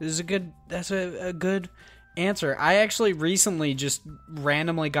 Nice. That's a good answer. I actually recently just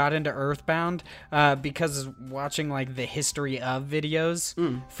randomly got into Earthbound because watching like the history of videos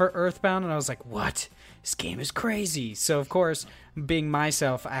for Earthbound, and I was like, what? This game is crazy. So of course, being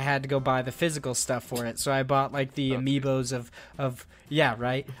myself, I had to go buy the physical stuff for it. So I bought like the amiibos of yeah,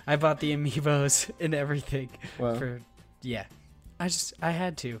 right? I bought the amiibos and everything for I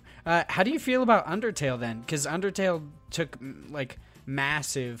had to. How do you feel about Undertale then? Because Undertale took like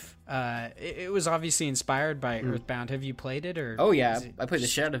massive. It was obviously inspired by Earthbound. Have you played it or? Oh yeah, I played the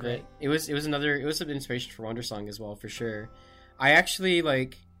shit out of it. It was an inspiration for Wondersong as well, for sure. I actually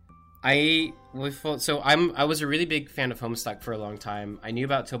I was a really big fan of Homestuck for a long time. I knew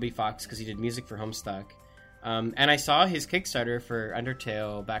about Toby Fox because he did music for Homestuck, and I saw his Kickstarter for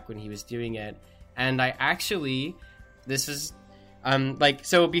Undertale back when he was doing it, and I actually before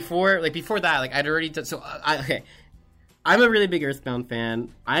that I'd already done okay. I'm a really big Earthbound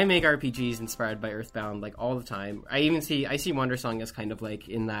fan. I make RPGs inspired by Earthbound all the time. I see Wondersong as kind of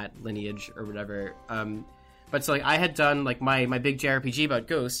in that lineage or whatever. But so I had done my big JRPG about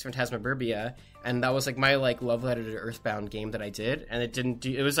Ghosts, Phantasmagoria, and that was my love letter to Earthbound game that I did, and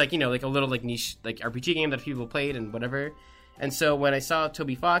it was a little niche RPG game that people played and whatever. And so when I saw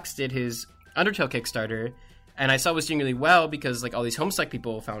Toby Fox did his Undertale Kickstarter, and I saw it was doing really well because all these Homestuck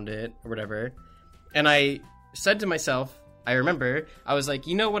people found it or whatever, and I said to myself, I remember, I was like,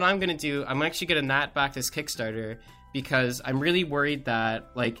 you know what I'm gonna do? I'm actually gonna not back this Kickstarter because I'm really worried that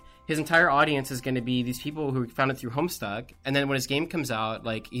his entire audience is going to be these people who found it through Homestuck, and then when his game comes out,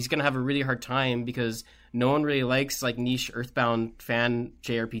 he's going to have a really hard time because no one really likes niche Earthbound fan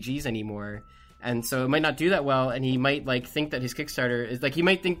JRPGs anymore, and so it might not do that well, and he might think that his Kickstarter is he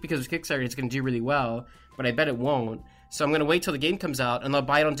might think because his Kickstarter is going to do really well, but I bet it won't. So I'm going to wait till the game comes out, and I'll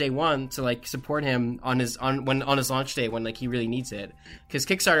buy it on day one to support him on his launch day when he really needs it. Because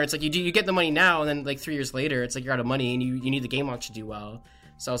Kickstarter, it's you get the money now, and then 3 years later, it's you're out of money, and you need the game launch to do well.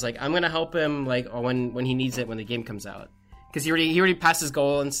 So I was I'm going to help him when he needs it when the game comes out. Because he already passed his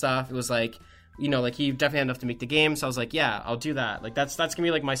goal and stuff. It was he definitely had enough to make the game. So I was yeah, I'll do that. That's going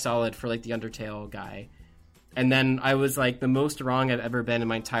to be my solid for the Undertale guy. And then I was the most wrong I've ever been in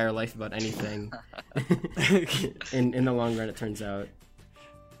my entire life about anything. in the long run, it turns out.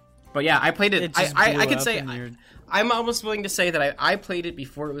 But yeah, I played it. I could say I'm almost willing to say that I played it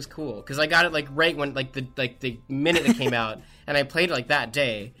before it was cool because I got it right when the minute it came out, and I played it that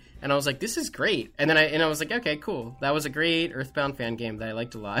day, and I was this is great. And then I was okay, cool. That was a great Earthbound fan game that I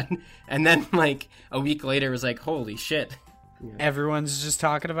liked a lot. And then a week later, it was holy shit. Yeah. Everyone's just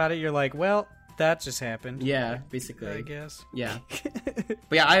talking about it. You're well. That just happened. Yeah, basically. I guess. Yeah. But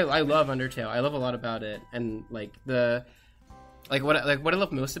yeah, I love Undertale. I love a lot about it, and what I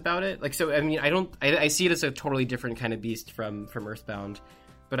love most about it. So I mean, I see it as a totally different kind of beast from Earthbound,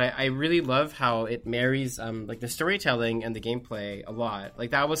 but I really love how it marries the storytelling and the gameplay a lot.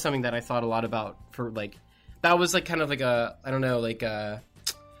 That was something that I thought a lot about for that was kind of a I don't know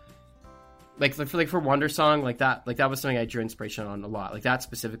for Wondersong, that was something I drew inspiration on a lot. That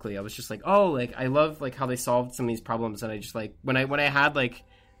specifically, I was just I love how they solved some of these problems, and I just when I had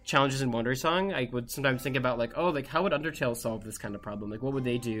challenges in Wondersong, I would sometimes think about how would Undertale solve this kind of problem? What would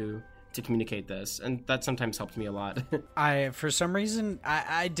they do to communicate this? And that sometimes helped me a lot. For some reason,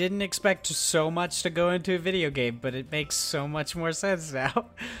 I didn't expect so much to go into a video game, but it makes so much more sense now.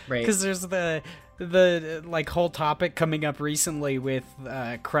 Right. Because there's the whole topic coming up recently with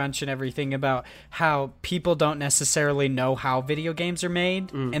Crunch and everything about how people don't necessarily know how video games are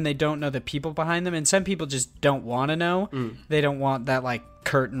made, and they don't know the people behind them, and some people just don't want to know. They don't want that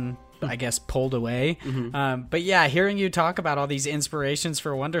curtain, I guess, pulled away. But yeah, hearing you talk about all these inspirations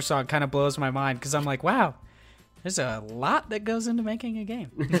for Wondersong kind of blows my mind, because I'm wow, there's a lot that goes into making a game.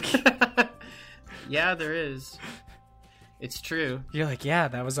 Yeah, there is. It's true. You're yeah,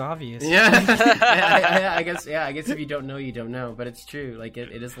 that was obvious. Yeah. I guess if you don't know, you don't know. But it's true. It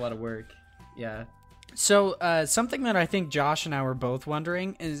is a lot of work. Yeah. So something that I think Josh and I were both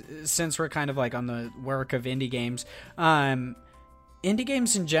wondering is, since we're kind of on the work of indie games, indie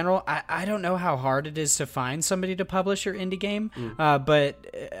games in general, I don't know how hard it is to find somebody to publish your indie game. But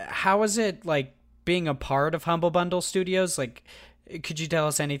how is it being a part of Humble Bundle Studios? Could you tell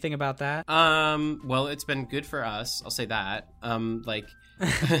us anything about that? Well, it's been good for us. I'll say that.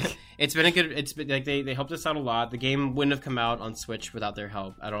 It's been they helped us out a lot. The game wouldn't have come out on Switch without their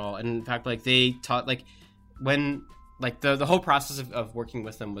help at all. And in fact, they taught when the whole process of working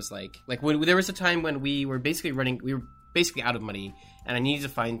with them was when there was a time when we were basically out of money, and I needed to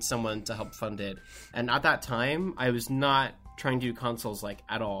find someone to help fund it. And at that time, I was not trying to do consoles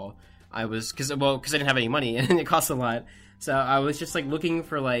at all. I was because I didn't have any money and it costs a lot. So I was just like looking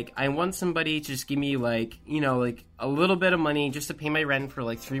for like, I want somebody to just give me like, you know, like a little bit of money just to pay my rent for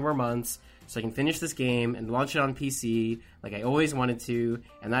like 3 more months so I can finish this game and launch it on PC like I always wanted to,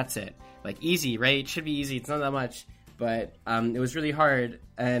 and that's it. Like easy, right? It should be easy. It's not that much, but it was really hard.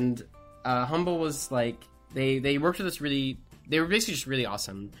 And Humble was like, they worked with us really. They were basically just really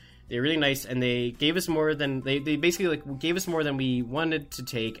awesome. They were really nice, and they gave us more than they basically like gave us more than we wanted to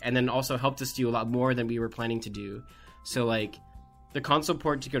take, and then also helped us do a lot more than we were planning to do. So like the console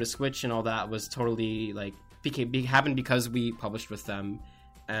port to go to Switch and all that was totally like happened because we published with them,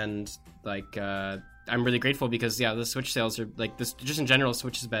 and like I'm really grateful because the Switch sales are like this. Just in general,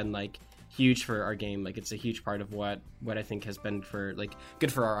 Switch has been like huge for our game. Like it's a huge part of what I think has been for like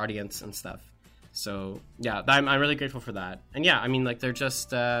good for our audience and stuff. So yeah, I'm really grateful for that. And yeah, I mean like they're just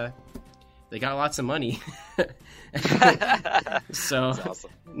they got lots of money, so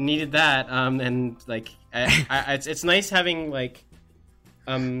awesome. Needed that. And like it's nice having like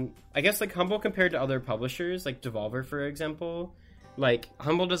I guess like Humble compared to other publishers like Devolver for example. Like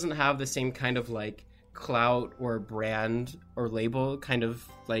Humble doesn't have the same kind of like clout or brand or label kind of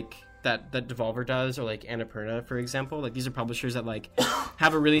like that Devolver does, or like Annapurna for example. Like these are publishers that like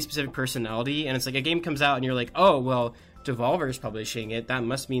have a really specific personality, and it's like a game comes out and you're like, oh well, Devolver's publishing it, that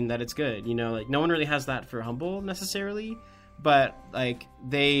must mean that it's good, you know. Like no one really has that for Humble necessarily, but like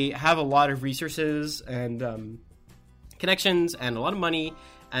they have a lot of resources and connections and a lot of money.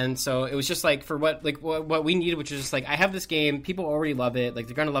 And so it was just like for what we needed, which is just like, I have this game, people already love it, like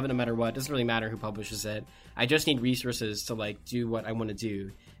they're gonna love it no matter what, it doesn't really matter who publishes it, I just need resources to like do what I want to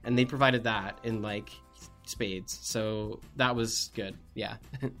do, and they provided that in like spades. So that was good. Yeah.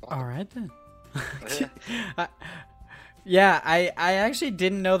 All right then. Yeah, I actually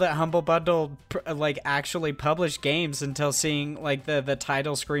didn't know that Humble Bundle like actually published games until seeing like the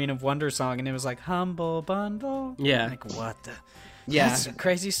title screen of WonderSong, and it was like Humble Bundle. Yeah. Like what the? Yeah. That's some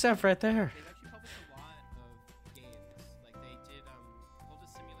crazy stuff right there. They've actually published a lot of games. Like they did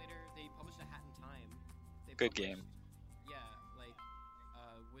Cultist Simulator. They published A Hat in Time. Good game. Yeah, like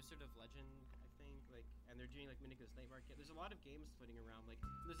Wizard of Legend, I think. Like, and they're doing like Minico's Night Market. There's a lot of games floating around. Like,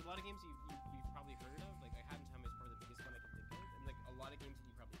 there's a lot of games you've probably heard of. Like, A Hat in Time is probably the biggest one I can think of, and like a lot of games that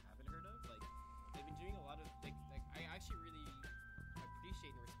you probably haven't heard of. Like, they've been doing a lot of like I actually really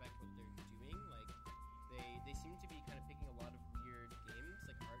appreciate and respect what they're doing. Like, they seem to be kind of picking a lot of weird games,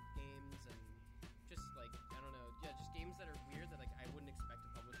 like art games, and just like I don't know, yeah, just games that are weird that like I wouldn't expect a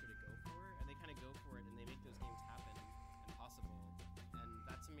publisher to go for, and they kind of go for it and they make those games happen and possible. And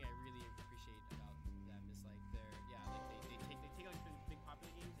that's something I really appreciate about them is like like they take like the big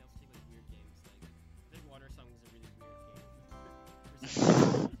popular games, they also take like weird games. Like I think WonderSong is a really weird game.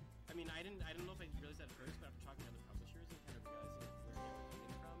 I mean, I didn't know if I realized that at first, but after talking to other publishers and kind of realizing like, where they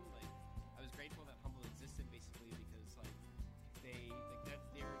were coming from, like I was grateful that Humble existed basically because like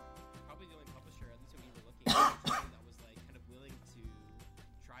they're probably the only publisher, at least when we were looking at that was like kind of willing to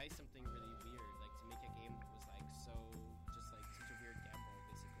try something really weird, like to make a game that was like so just like such a weird gamble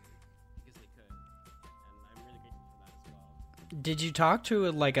basically because they could, and I'm really grateful for that as well. Did you talk to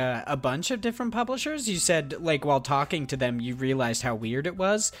like a bunch of different publishers? You said like while talking to them you realized how weird it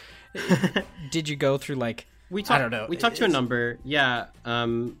was. Did you go through like I don't know. We talked to a number. Yeah.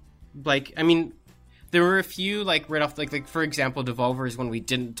 Like I mean, there were a few like right off like for example, Devolver is one we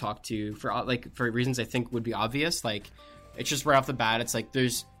didn't talk to for reasons I think would be obvious. Like it's just right off the bat. It's like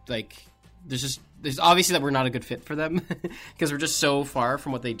there's obviously that we're not a good fit for them because we're just so far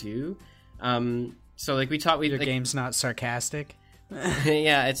from what they do. So like your game's not sarcastic.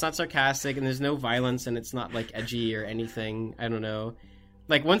 Yeah, it's not sarcastic, and there's no violence, and it's not like edgy or anything. I don't know.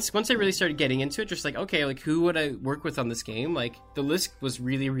 Like once I really started getting into it, just like okay, like who would I work with on this game? Like the list was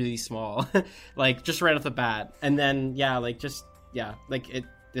really really small, like just right off the bat. And then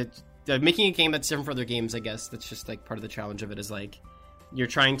making a game that's different for other games. I guess that's just like part of the challenge of it is like you're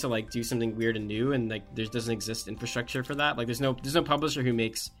trying to like do something weird and new, and like there doesn't exist infrastructure for that. Like there's no publisher who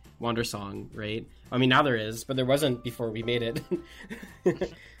makes WonderSong, right? I mean now there is, but there wasn't before we made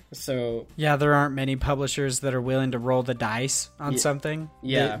it. So yeah, there aren't many publishers that are willing to roll the dice on something.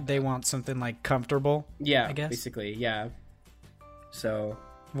 Yeah, they want something like comfortable. Yeah, I guess basically, yeah. So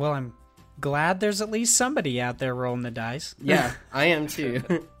well, I'm glad there's at least somebody out there rolling the dice. Yeah, I am too.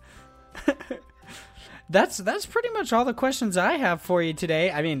 That's pretty much all the questions I have for you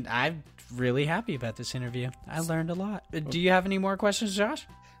today. I mean, I'm really happy about this interview. I learned a lot. Do you have any more questions, Josh?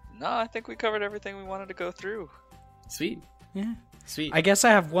 No, I think we covered everything we wanted to go through. Sweet. Yeah. Sweet. I guess I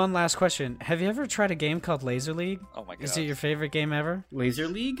have one last question. Have you ever tried a game called Laser League? Oh my god. Is it your favorite game ever? Laser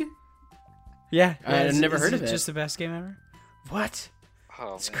League? Yeah. I've never heard of it. Just the best game ever? What?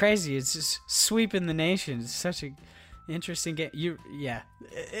 Oh, it's man. crazy. It's just sweeping the nation. It's such a Interesting game.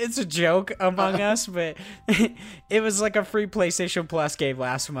 It's a joke among us, but it was like a free PlayStation Plus game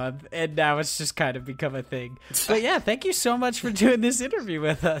last month, and now it's just kind of become a thing. But yeah, thank you so much for doing this interview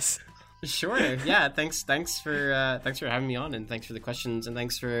with us. Sure. Yeah. Thanks for having me on, and thanks for the questions, and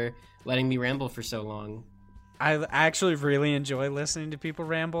thanks for letting me ramble for so long. I actually really enjoy listening to people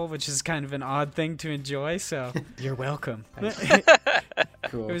ramble, which is kind of an odd thing to enjoy, so you're welcome.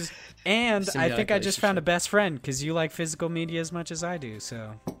 Cool. I think I just found a best friend, because you like physical media as much as I do,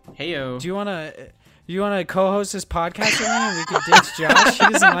 so... Heyo. Do you want to co-host this podcast with me, and we can ditch Josh?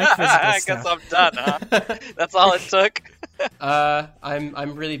 He doesn't like physical I stuff. guess I'm done, huh? That's all it took?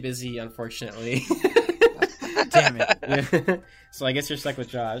 I'm really busy, unfortunately. Damn it. So I guess you're stuck with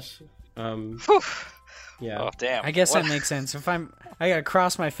Josh. Yeah. Oh, damn. I guess that makes sense. I gotta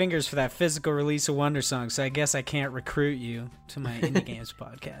cross my fingers for that physical release of Wonder Song, so I guess I can't recruit you to my Indie Games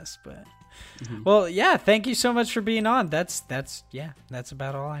podcast. But well, yeah, thank you so much for being on. That's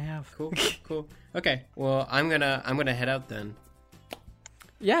about all I have. Cool. Okay. Well, I'm gonna head out then.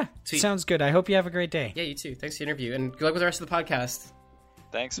 Yeah, Sweet. Sounds good. I hope you have a great day. Yeah, you too. Thanks for the interview, and good luck with the rest of the podcast.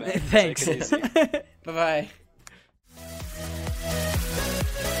 Thanks, man. Thanks. Take it easy. Bye-bye.